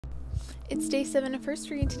It's day 7 of First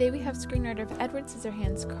Read, and today we have screenwriter of Edward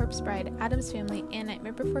Scissorhands, Corpse Bride, Addams Family, and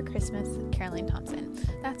Nightmare Before Christmas, Caroline Thompson.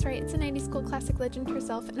 That's right, it's a 90s school classic legend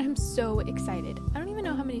herself, and I'm so excited. I don't even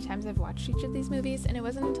know how many times I've watched each of these movies, and it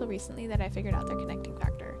wasn't until recently that I figured out their connecting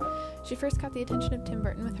factor. She first caught the attention of Tim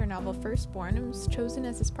Burton with her novel Firstborn and was chosen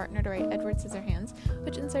as his partner to write Edward Scissorhands,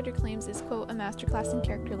 which Insider claims is, quote, a masterclass in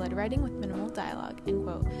character-led writing with minimal dialogue, end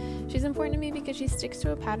quote. She's important to me because she sticks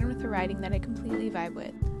to a pattern with her writing that I completely vibe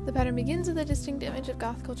with. The pattern begins with a distinct image of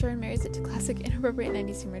goth culture and marries it to classic inappropriate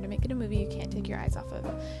 90s humor to make it a movie you can't take your eyes off of.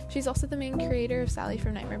 She's also the main creator of Sally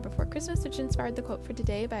from Nightmare Before Christmas, which inspired the quote for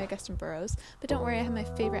today by Augustin Burroughs, but don't worry, I have my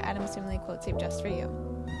favorite Addams Family quote saved just for you.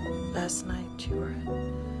 Last night you were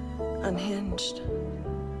unhinged.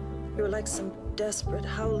 You were like some desperate,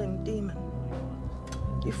 howling demon.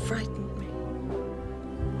 You frightened me.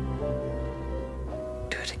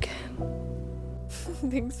 Do it again.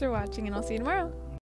 Thanks for watching, and I'll see you tomorrow.